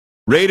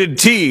Rated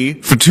T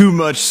for too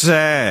much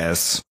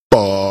sass.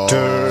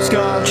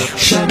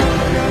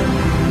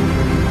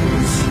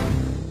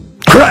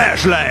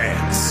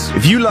 Crashlands!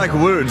 If you like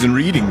words and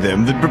reading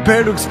them, then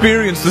prepare to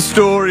experience the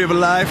story of a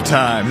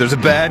lifetime. There's a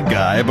bad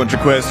guy, a bunch of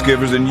quest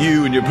givers, and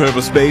you in your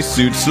purple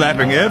spacesuit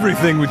slapping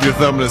everything with your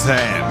thumbless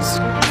hands.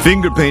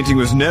 Finger painting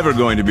was never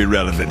going to be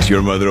relevant,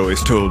 your mother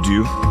always told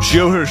you.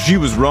 Show her she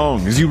was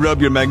wrong as you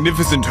rub your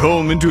magnificent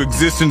home into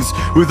existence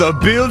with a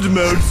build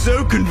mode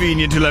so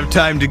convenient you'll have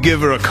time to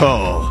give her a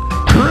call.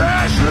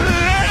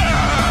 Crashlands!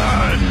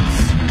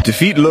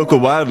 Defeat local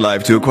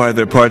wildlife to acquire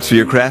their parts for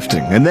your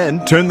crafting, and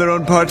then turn their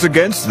own parts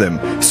against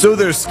them. Sew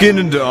their skin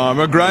into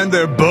armor, grind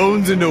their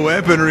bones into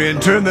weaponry, and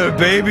turn their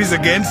babies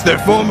against their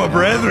former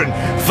brethren.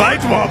 Fight,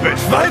 Wompit!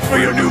 Fight for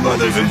your new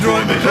mother's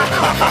enjoyment!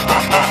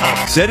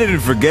 Set it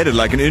and forget it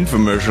like an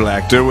infomercial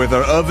actor with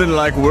our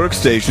oven-like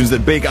workstations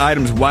that bake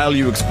items while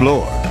you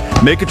explore.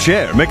 Make a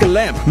chair, make a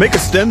lamp, make a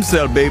stem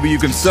cell baby you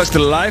can suck the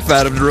life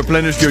out of to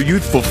replenish your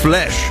youthful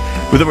flesh.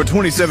 With over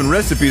 27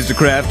 recipes to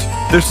craft,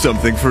 there's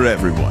something for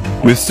everyone.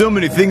 With so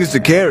many things to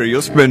carry,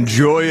 you'll spend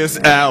joyous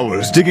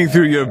hours digging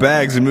through your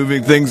bags and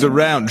moving things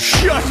around.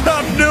 Shut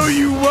up! No,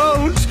 you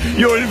won't!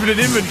 Your infinite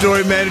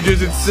inventory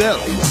manages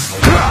itself.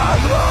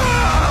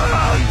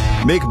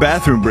 Make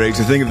bathroom breaks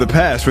a thing of the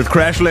past with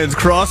Crashlands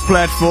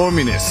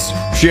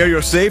cross-platforminess. Share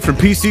your save from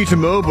PC to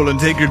mobile and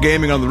take your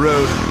gaming on the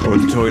road, or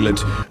the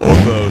toilet, or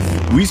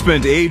both. We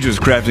spent ages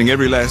crafting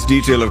every last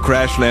detail of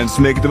Crashlands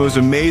to make it the most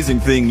amazing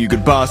thing you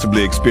could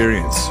possibly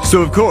experience.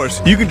 So of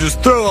course, you can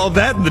just throw all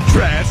that in the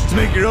trash to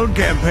make your own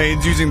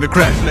campaigns using the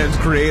Crashlands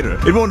creator.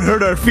 It won't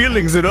hurt our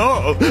feelings at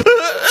all.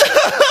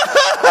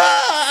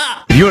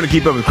 If you want to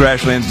keep up with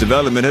Crashlands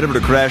development, head over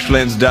to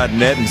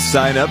crashlands.net and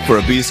sign up for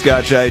a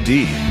B-Scotch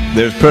ID.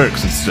 There's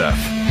perks and stuff.